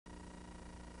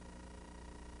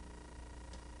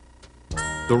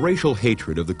The racial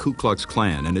hatred of the Ku Klux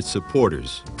Klan and its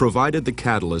supporters provided the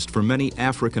catalyst for many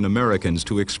African Americans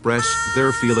to express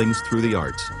their feelings through the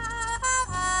arts.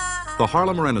 The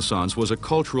Harlem Renaissance was a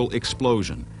cultural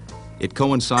explosion. It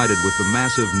coincided with the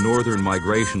massive northern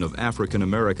migration of African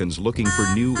Americans looking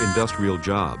for new industrial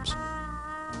jobs.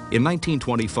 In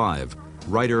 1925,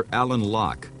 writer Alan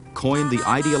Locke coined the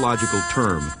ideological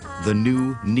term, the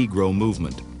New Negro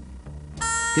Movement.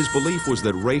 His belief was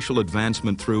that racial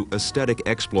advancement through aesthetic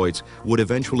exploits would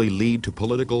eventually lead to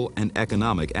political and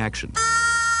economic action.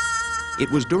 It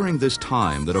was during this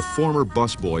time that a former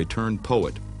busboy turned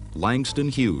poet, Langston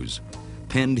Hughes,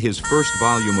 penned his first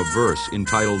volume of verse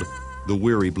entitled The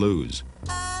Weary Blues.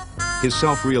 His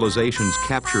self-realizations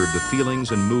captured the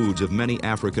feelings and moods of many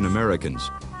African Americans.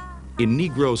 In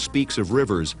Negro Speaks of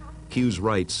Rivers, Hughes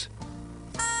writes,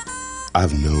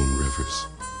 I've known rivers.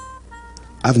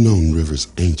 I've known rivers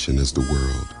ancient as the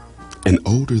world and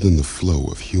older than the flow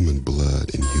of human blood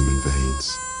in human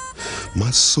veins. My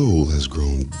soul has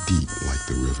grown deep like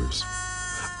the rivers.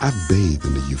 I've bathed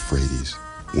in the Euphrates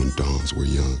when dawns were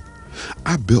young.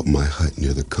 I built my hut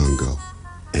near the Congo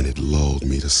and it lulled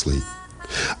me to sleep.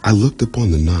 I looked upon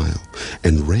the Nile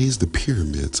and raised the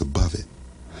pyramids above it.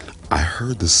 I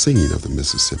heard the singing of the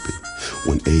Mississippi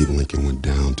when Abe Lincoln went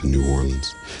down to New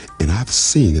Orleans, and I've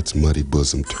seen its muddy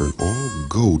bosom turn all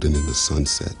golden in the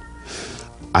sunset.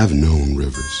 I've known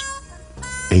rivers,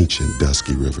 ancient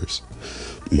dusky rivers.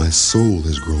 My soul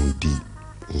has grown deep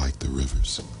like the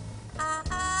rivers.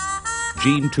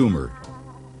 Gene Toomer,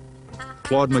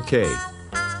 Claude McKay,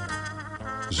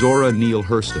 Zora Neale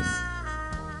Hurston,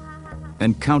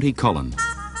 and County Cullen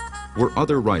were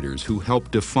other writers who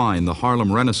helped define the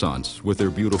Harlem Renaissance with their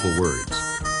beautiful words.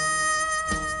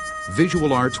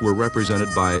 Visual arts were represented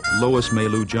by Lois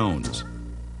Mailou Jones,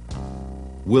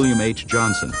 William H.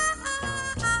 Johnson,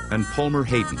 and Palmer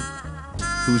Hayden,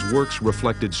 whose works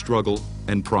reflected struggle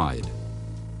and pride.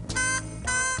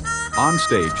 On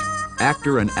stage,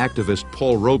 actor and activist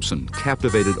Paul Robeson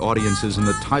captivated audiences in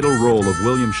the title role of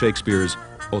William Shakespeare's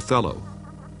Othello.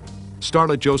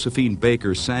 Starlet Josephine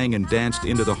Baker sang and danced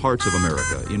into the hearts of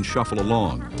America in Shuffle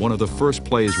Along, one of the first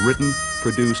plays written,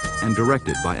 produced, and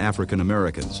directed by African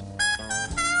Americans.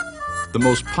 The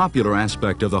most popular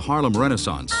aspect of the Harlem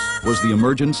Renaissance was the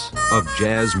emergence of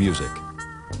jazz music.